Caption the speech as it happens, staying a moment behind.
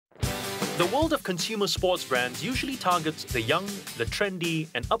The world of consumer sports brands usually targets the young, the trendy,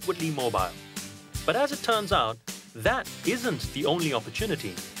 and upwardly mobile. But as it turns out, that isn't the only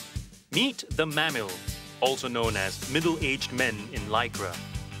opportunity. Meet the MAMIL, also known as middle-aged men in Lycra.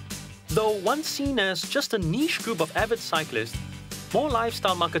 Though once seen as just a niche group of avid cyclists, more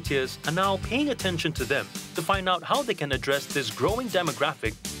lifestyle marketeers are now paying attention to them to find out how they can address this growing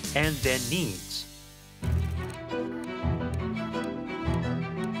demographic and their needs.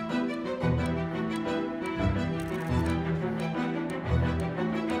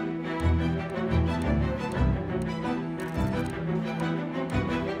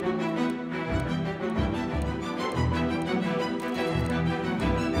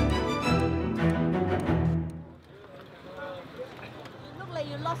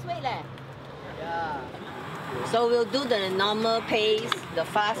 You lost weight, leh? Yeah. So we'll do the normal pace. The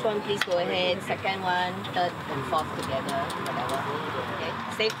fast one, please go ahead. Second one, third and fourth together, whatever. Okay.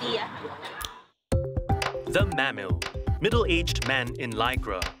 Safety, yeah. The MAMIL, middle-aged man in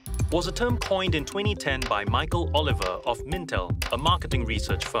Lycra, was a term coined in 2010 by Michael Oliver of Mintel, a marketing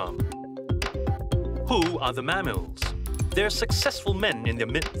research firm. Who are the MAMILs? They're successful men in their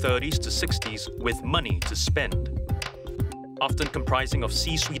mid-30s to 60s with money to spend. Often comprising of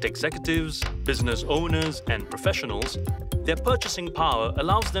C-suite executives, business owners, and professionals, their purchasing power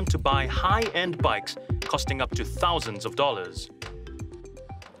allows them to buy high-end bikes costing up to thousands of dollars.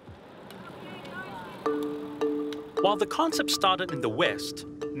 While the concept started in the West,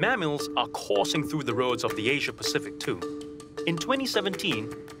 MAMILs are coursing through the roads of the Asia-Pacific too. In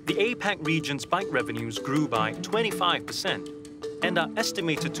 2017, the APAC region's bike revenues grew by 25% and are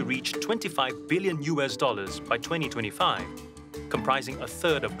estimated to reach $25 billion by 2025. Comprising a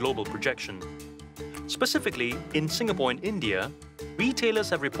third of global projection. Specifically, in Singapore and India, retailers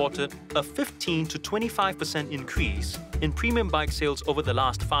have reported a 15 to 25% increase in premium bike sales over the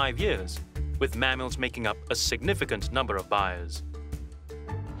last 5 years, with MAMILs making up a significant number of buyers.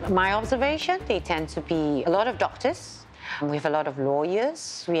 My observation, they tend to be a lot of doctors. We have a lot of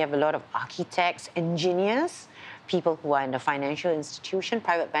lawyers. We have a lot of architects, engineers, people who are in the financial institution,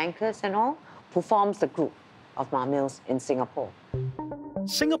 private bankers and all, who forms the group of MAMILs in Singapore.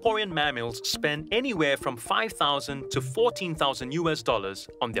 Singaporean MAMILs spend anywhere from $5,000 to $14,000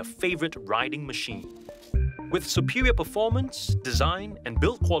 on their favorite riding machine. With superior performance, design, and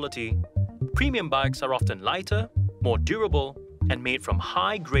build quality, premium bikes are often lighter, more durable, and made from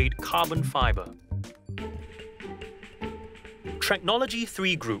high-grade carbon fiber. Technology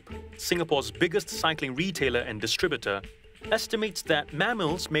 3 Group, Singapore's biggest cycling retailer and distributor, estimates that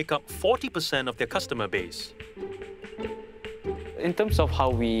MAMILs make up 40% of their customer base. In terms of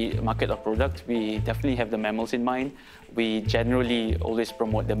how we market our product, we definitely have the MAMILs in mind. We generally always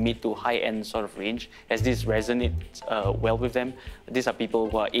promote the mid to high-end sort of range, as this resonates well with them. These are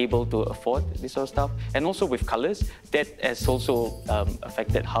people who are able to afford this sort of stuff. And also with colors, that has also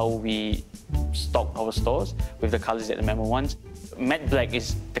affected how we stock our stores with the colors that the MAMIL wants. Matte black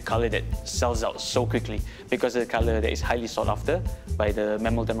is the color that sells out so quickly because it's a color that is highly sought after by the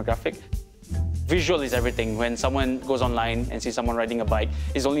MAMIL demographic. Visual is everything. When someone goes online and sees someone riding a bike,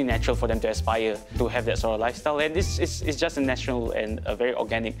 it's only natural for them to aspire to have that sort of lifestyle. And this is just a natural and a very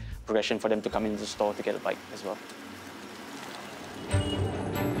organic progression for them to come into the store to get a bike as well.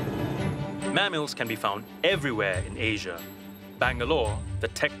 MAMILs can be found everywhere in Asia. Bangalore, the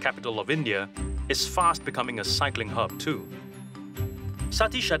tech capital of India, is fast becoming a cycling hub too.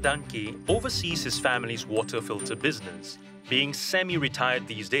 Satish Adanki oversees his family's water filter business. Being semi-retired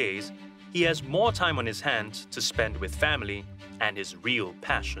these days, he has more time on his hands to spend with family and his real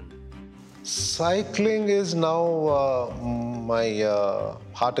passion. Cycling is now my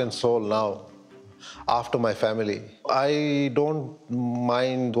heart and soul now, after my family. I don't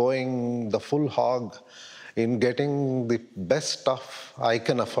mind going the full hog in getting the best stuff I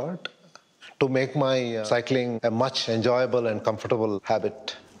can afford to make my cycling a much enjoyable and comfortable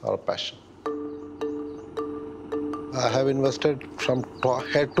habit or passion. I have invested from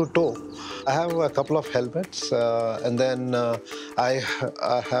head to toe. I have a couple of helmets, and then I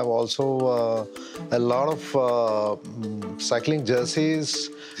have also a lot of cycling jerseys.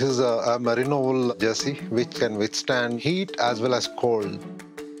 This is a merino wool jersey which can withstand heat as well as cold.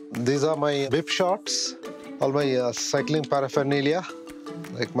 These are my whip shorts, all my cycling paraphernalia,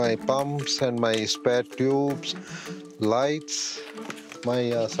 like my pumps and my spare tubes, lights,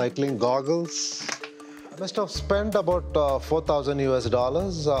 my cycling goggles. I must have spent about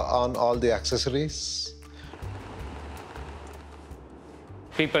 $4,000 on all the accessories.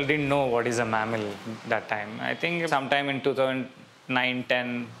 People didn't know what is a MAMIL that time. I think sometime in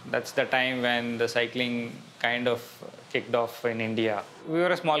 2009-10, that's the time when the cycling kind of kicked off in India. We were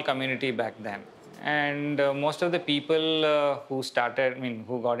a small community back then. And most of the people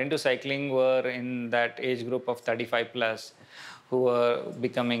who got into cycling were in that age group of 35 plus, who were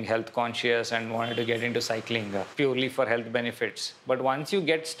becoming health conscious and wanted to get into cycling purely for health benefits. But once you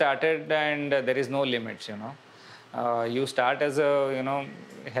get started, and there is no limits, you start as a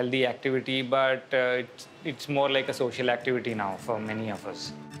healthy activity, but it's more like a social activity now for many of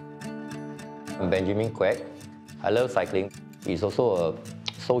us. I'm Benjamin Quek. I love cycling. It's also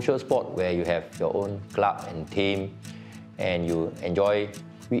a social sport where you have your own club and team, and you enjoy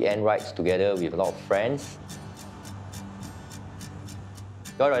weekend rides together with a lot of friends.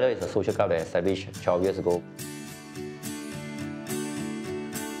 Joy Rider is a social club that established 12 years ago.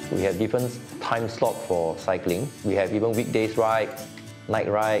 We have different time slots for cycling. We have even weekdays ride, night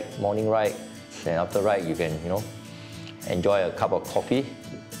ride, morning ride, and after ride you can enjoy a cup of coffee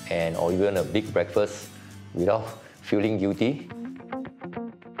or even a big breakfast without feeling guilty.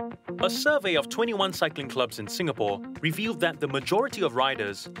 A survey of 21 cycling clubs in Singapore revealed that the majority of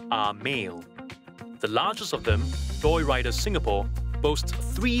riders are male. The largest of them, Joy Riders Singapore, boasts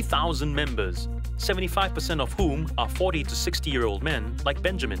 3,000 members, 75% of whom are 40 to 60-year-old men like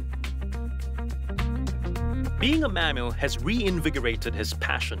Benjamin. Being a mammal has reinvigorated his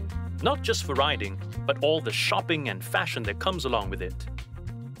passion, not just for riding, but all the shopping and fashion that comes along with it.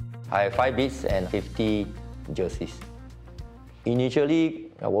 I have 5 beats and 50 jerseys.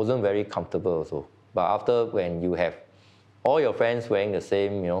 Initially, I wasn't very comfortable also. But after, when you have all your friends wearing the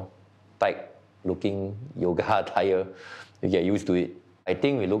same, tight-looking yoga attire, you get used to it. I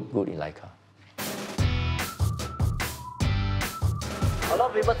think we look good in Lycra. A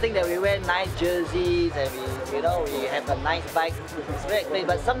lot of people think that we wear nice jerseys and we have a nice bike. It's very expensive,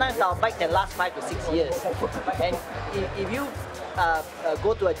 but sometimes our bike can last 5 to 6 years. And if you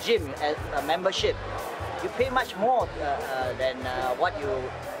go to a gym as a membership, you pay much more than what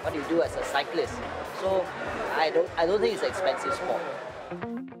you do as a cyclist. So I don't think it's an expensive sport.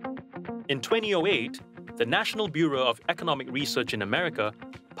 In 2008, the National Bureau of Economic Research in America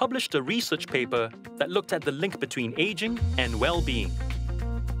published a research paper that looked at the link between aging and well-being.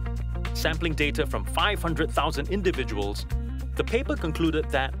 Sampling data from 500,000 individuals, the paper concluded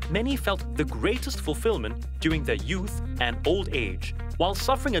that many felt the greatest fulfillment during their youth and old age, while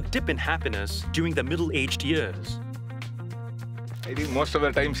suffering a dip in happiness during the middle-aged years. I think most of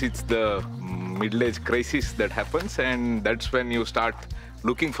the times it's the middle-age crisis that happens, and that's when you start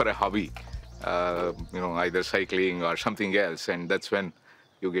looking for a hobby, either cycling or something else, and that's when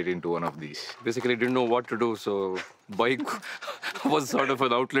you get into one of these. Basically, didn't know what to do, so bike was sort of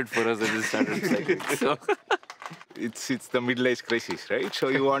an outlet for us and we started cycling. So. It's the middle-age crisis, right? So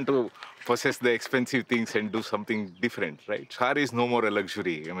you want to possess the expensive things and do something different, right? Car is no more a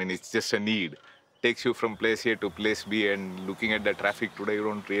luxury. I mean, it's just a need. Takes you from place A to place B, and looking at the traffic today, you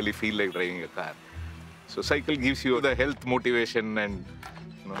don't really feel like driving a car. So cycle gives you the health motivation, and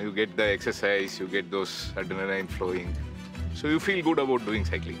you get the exercise, you get those adrenaline flowing. So you feel good about doing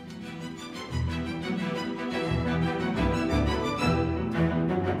cycling.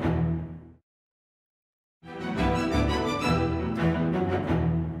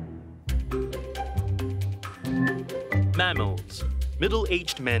 MAMILs,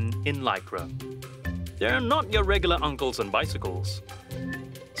 middle-aged men in Lycra. They're not your regular uncles on bicycles.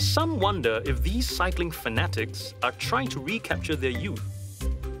 Some wonder if these cycling fanatics are trying to recapture their youth.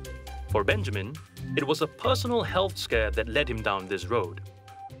 For Benjamin, it was a personal health scare that led him down this road.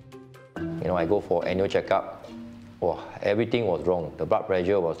 I go for annual checkup. Oh, everything was wrong. The blood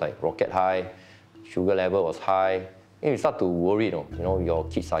pressure was like rocket high, sugar level was high. And you start to worry, your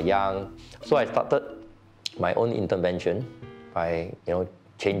kids are young. So I started my own intervention by,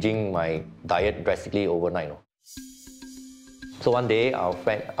 changing my diet drastically overnight. So one day, our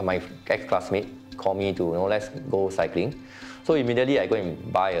friend, my ex-classmate called me to, let's go cycling. So immediately I go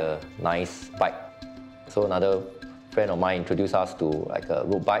and buy a nice bike. So another friend of mine introduced us to like a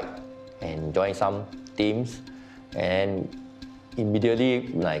road bike and join some teams. And immediately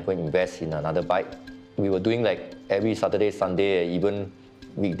I go and invest in another bike. We were doing like every Saturday, Sunday, even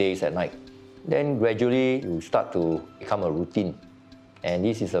weekdays at night. Then gradually you start to become a routine. And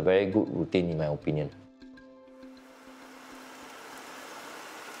this is a very good routine in my opinion.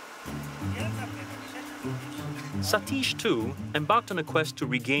 Satish too embarked on a quest to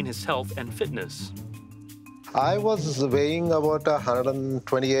regain his health and fitness. I was weighing about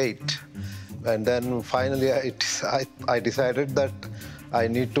 128, and then finally I decided that I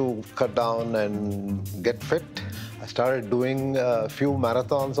need to cut down and get fit. I started doing a few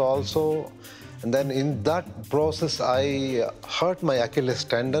marathons also, and then in that process I hurt my Achilles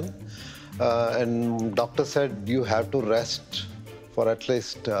tendon, and doctor said you have to rest for at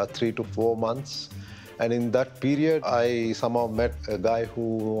least 3 to 4 months. And in that period, I somehow met a guy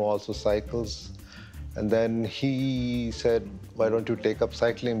who also cycles. And then he said, why don't you take up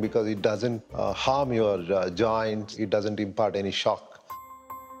cycling, because it doesn't harm your joints, it doesn't impart any shock.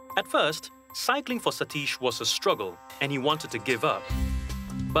 At first, cycling for Satish was a struggle and he wanted to give up.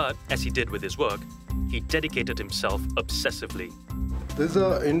 But as he did with his work, he dedicated himself obsessively. This is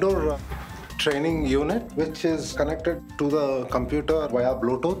an indoor training unit which is connected to the computer via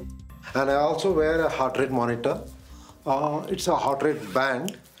Bluetooth. And I also wear a heart rate monitor. It's a heart rate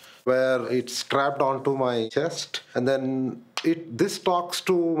band where it's strapped onto my chest, and then this talks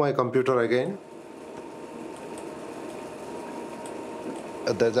to my computer again.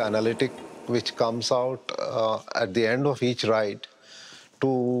 There's an analytic which comes out at the end of each ride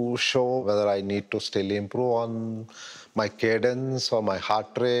to show whether I need to still improve on my cadence or my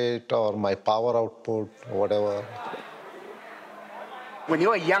heart rate or my power output or whatever. When you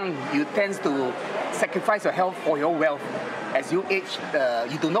are young, you tend to sacrifice your health for your wealth. As you age,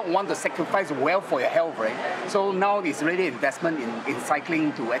 you do not want to sacrifice wealth for your health, right? So now it's really investment in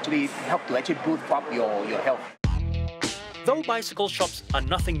cycling to actually help to boost up your health. Though bicycle shops are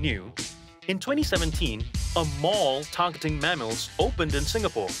nothing new, in 2017, a mall targeting MAMILs opened in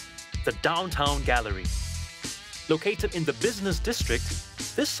Singapore, the Downtown Gallery. Located in the business district,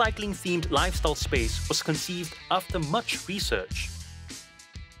 this cycling-themed lifestyle space was conceived after much research.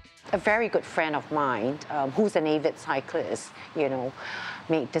 A very good friend of mine, who's an avid cyclist,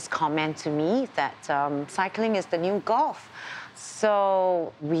 made this comment to me that cycling is the new golf.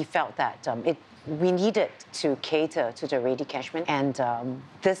 So we felt that we needed to cater to the ready catchment, and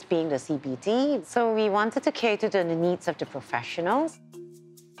this being the CBD, so we wanted to cater to the needs of the professionals.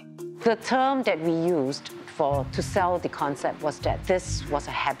 The term that we used to sell the concept was that this was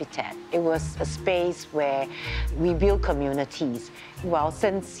a habitat. It was a space where we build communities. Well,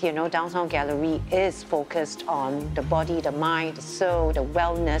 since, Downtown Gallery is focused on the body, the mind, the soul, the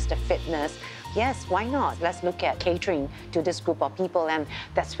wellness, the fitness, yes, why not? Let's look at catering to this group of people, and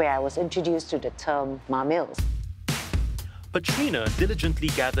that's where I was introduced to the term MAMILs. Patrina diligently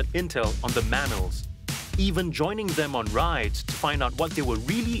gathered intel on the MAMILs, even joining them on rides to find out what they were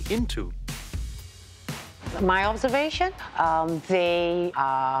really into. My observation, they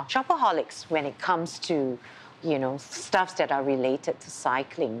are shopaholics when it comes to, stuffs that are related to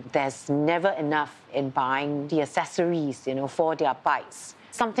cycling. There's never enough in buying the accessories, for their bikes.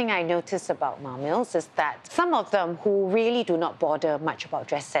 Something I notice about MAMILs is that some of them who really do not bother much about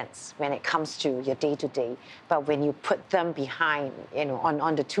dress sense when it comes to your day-to-day, but when you put them behind,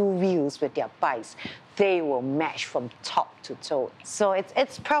 on the two wheels with their bikes, they will match from top to toe. So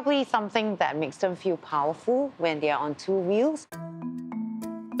it's probably something that makes them feel powerful when they are on two wheels.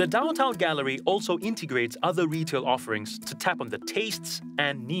 The Downtown Gallery also integrates other retail offerings to tap on the tastes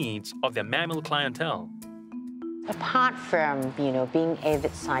and needs of their MAMIL clientele. Apart from, being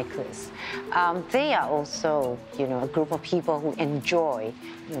avid cyclists, they are also, a group of people who enjoy,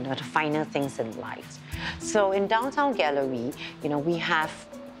 the finer things in life. So in Downtown Gallery, we have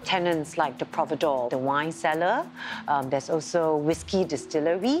tenants like the Providor, the wine cellar. There's also whiskey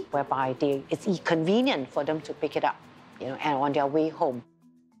distillery, whereby it's convenient for them to pick it up, and on their way home.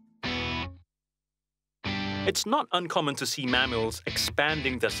 It's not uncommon to see MAMILs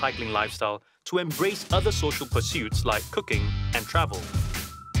expanding their cycling lifestyle to embrace other social pursuits like cooking and travel.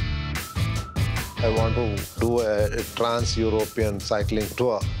 I want to do a trans-European cycling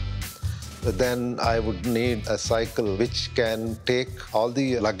tour. Then I would need a cycle which can take all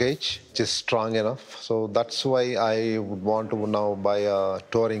the luggage, which is strong enough. So that's why I would want to now buy a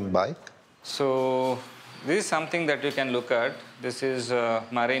touring bike. So this is something that you can look at. This is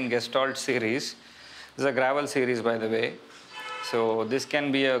Marine Gestalt series. This is a gravel series, by the way. So this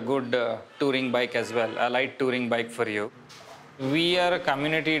can be a good touring bike as well, a light touring bike for you. We are a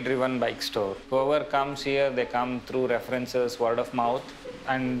community-driven bike store. Whoever comes here, they come through references, word of mouth,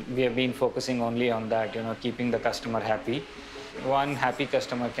 and we have been focusing only on that, keeping the customer happy. One happy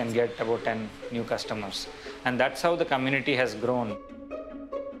customer can get about 10 new customers. And that's how the community has grown.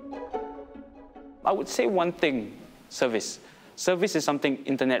 I would say one thing, service. Service is something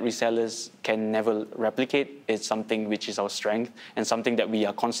internet resellers can never replicate. It's something which is our strength and something that we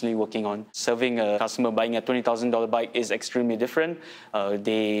are constantly working on. Serving a customer buying a $20,000 bike is extremely different.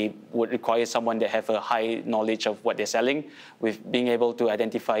 They would require someone that have a high knowledge of what they're selling, with being able to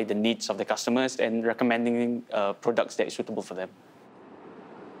identify the needs of the customers and recommending products that are suitable for them.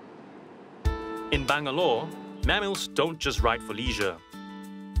 In Bangalore, MAMILs don't just ride for leisure.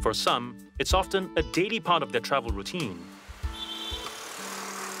 For some, it's often a daily part of their travel routine.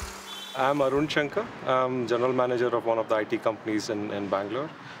 I'm Arun Shankar. I'm general manager of one of the IT companies in Bangalore,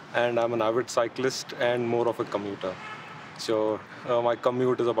 and I'm an avid cyclist and more of a commuter. So my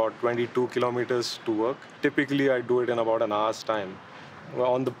commute is about 22 kilometers to work. Typically, I do it in about an hour's time.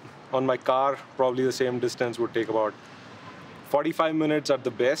 On my car, probably the same distance would take about 45 minutes at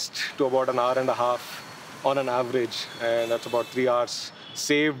the best to about an hour and a half on an average, and that's about 3 hours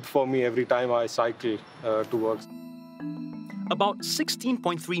saved for me every time I cycle to work. About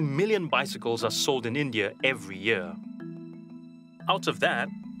 16.3 million bicycles are sold in India every year. Out of that,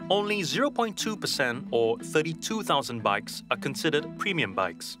 only 0.2% or 32,000 bikes are considered premium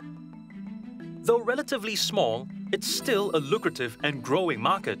bikes. Though relatively small, it's still a lucrative and growing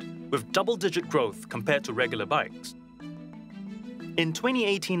market with double-digit growth compared to regular bikes. In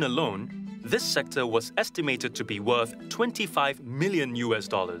 2018 alone, this sector was estimated to be worth $25 million.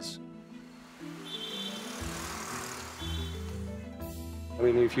 I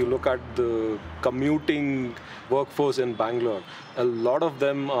mean, if you look at the commuting workforce in Bangalore, a lot of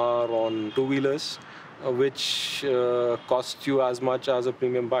them are on two-wheelers, which cost you as much as a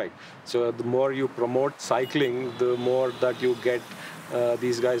premium bike. So the more you promote cycling, the more that you get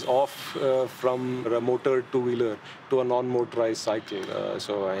these guys off from a motor two-wheeler to a non-motorized cycle.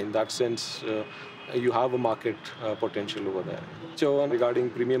 So in that sense, you have a market potential over there. So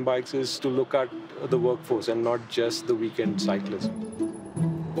regarding premium bikes is to look at the workforce and not just the weekend cyclists.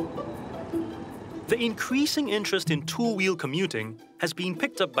 The increasing interest in two-wheel commuting has been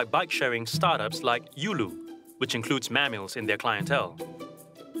picked up by bike-sharing startups like Yulu, which includes MAMILs in their clientele.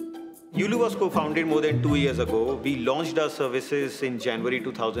 Yulu was co-founded more than 2 years ago. We launched our services in January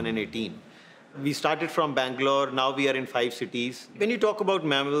 2018. We started from Bangalore, now we are in 5 cities. When you talk about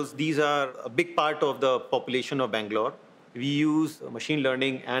MAMILs, these are a big part of the population of Bangalore. We use machine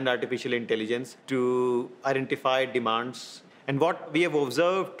learning and artificial intelligence to identify demands. And what we have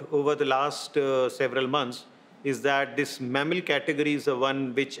observed over the last several months is that this MAMIL category is the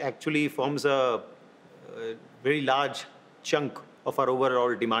one which actually forms a very large chunk of our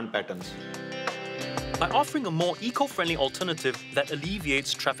overall demand patterns. By offering a more eco-friendly alternative that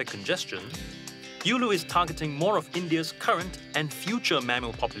alleviates traffic congestion, Yulu is targeting more of India's current and future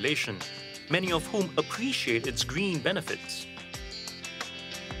MAMIL population, many of whom appreciate its green benefits.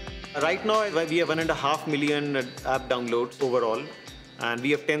 Right now, we have 1.5 million app downloads overall, and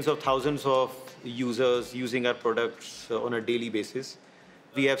we have tens of thousands of users using our products on a daily basis.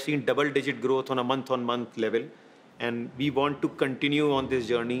 We have seen double-digit growth on a month-on-month level, and we want to continue on this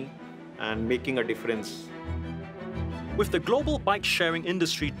journey and making a difference. With the global bike-sharing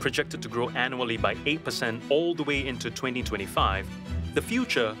industry projected to grow annually by 8% all the way into 2025, the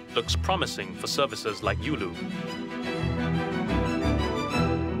future looks promising for services like Yulu.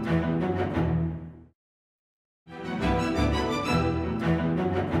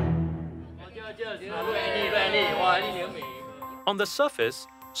 On the surface,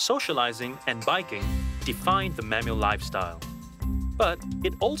 socializing and biking define the MAMIL lifestyle. But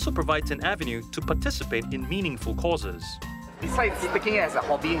it also provides an avenue to participate in meaningful causes. Besides taking it as a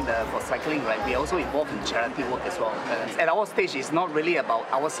hobby for cycling, right, we are also involved in charity work as well. At our stage, it's not really about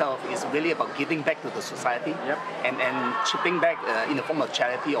ourselves, it's really about giving back to the society. Yep. and chipping back in the form of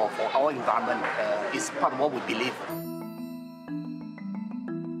charity or for our environment is part of what we believe.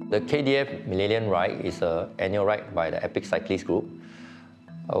 The KDF Millennial Ride is an annual ride by the Epic Cyclist Group.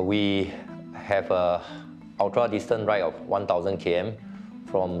 We have an ultra-distant ride of 1,000 km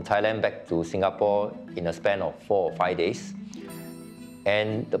from Thailand back to Singapore in a span of 4 or 5 days.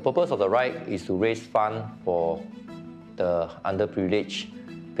 And the purpose of the ride is to raise funds for the underprivileged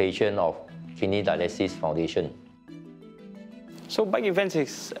patient of Kidney Dialysis Foundation. So bike events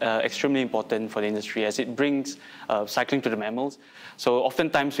is extremely important for the industry as it brings cycling to the MAMILs. So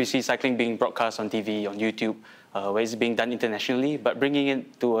oftentimes we see cycling being broadcast on TV, on YouTube, where it's being done internationally, but bringing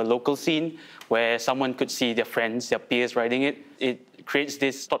it to a local scene where someone could see their friends, their peers riding it, it creates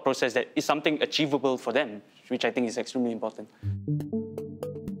this thought process that is something achievable for them, which I think is extremely important.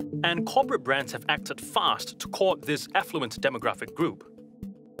 And corporate brands have acted fast to court this affluent demographic group.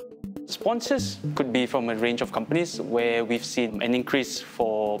 Sponsors could be from a range of companies where we've seen an increase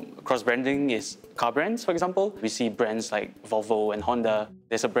for cross-branding is car brands, for example. We see brands like Volvo and Honda.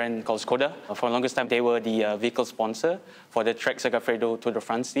 There's a brand called Skoda. For the longest time, they were the vehicle sponsor for the Trek Segafredo Tour de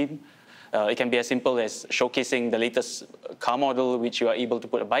France team. It can be as simple as showcasing the latest car model which you are able to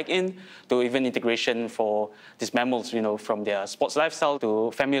put a bike in, to even integration for these MAMILs, from their sports lifestyle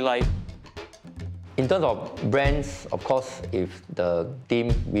to family life. In terms of brands, of course, if the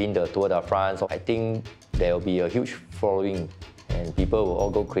team win the Tour de France, I think there will be a huge following and people will all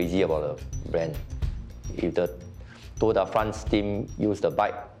go crazy about the brand. If the Tour de France team use the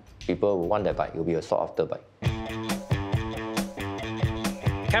bike People will want that bike. It will be a sought-after bike.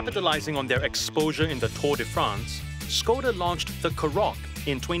 Capitalizing on their exposure in the Tour de France, Skoda launched the Karoq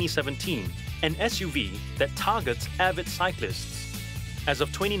in 2017, an SUV that targets avid cyclists. As of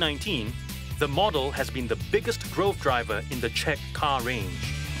 2019, the model has been the biggest growth driver in the Czech car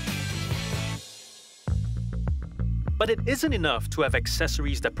range. But it isn't enough to have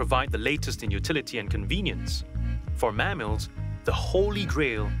accessories that provide the latest in utility and convenience. For MAMILs, the holy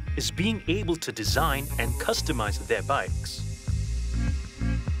grail is being able to design and customize their bikes.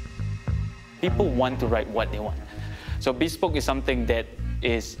 People want to ride what they want. So bespoke is something that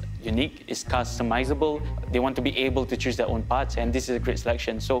is unique, is customizable. They want to be able to choose their own parts, and this is a great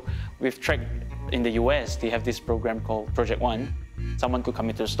selection. So we've tracked in the US, they have this program called Project One. Someone could come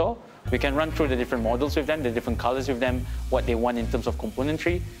into the store. We can run through the different models with them, the different colors with them, what they want in terms of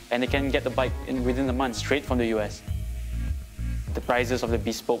componentry, and they can get the bike within a month straight from the US. The prices of the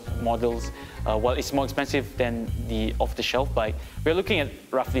bespoke models, while it's more expensive than the off-the-shelf bike, we're looking at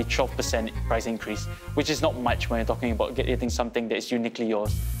roughly 12% price increase, which is not much when you're talking about getting something that is uniquely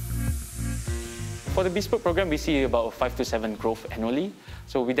yours. For the bespoke program, we see about a 5 to 7 growth annually,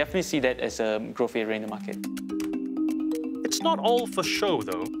 so we definitely see that as a growth area in the market. It's not all for show,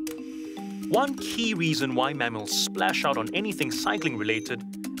 though. One key reason why MAMILs splash out on anything cycling-related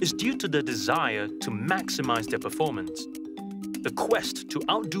is due to the desire to maximize their performance. The quest to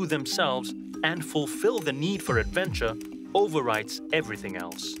outdo themselves and fulfill the need for adventure overrides everything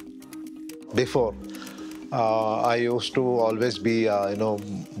else. Before, I used to always be,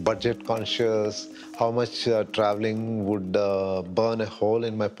 budget conscious, how much traveling would burn a hole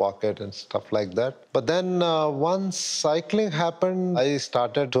in my pocket and stuff like that. But then once cycling happened, I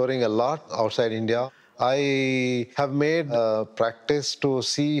started touring a lot outside India. I have made a practice to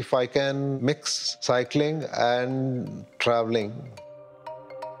see if I can mix cycling and traveling.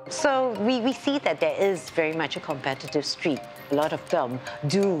 So we see that there is very much a competitive streak. A lot of them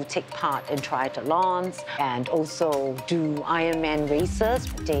do take part in triathlons and also do Ironman races.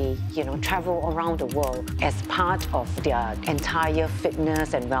 They, travel around the world as part of their entire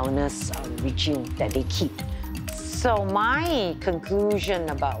fitness and wellness regime that they keep. So my conclusion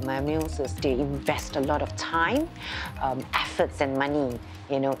about MAMILs is they invest a lot of time, efforts and money,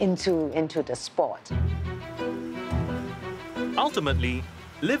 into the sport. Ultimately,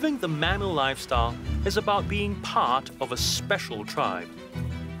 living the MAMIL lifestyle is about being part of a special tribe.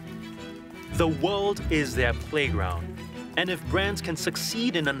 The world is their playground, and if brands can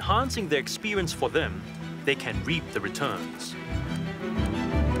succeed in enhancing their experience for them, they can reap the returns.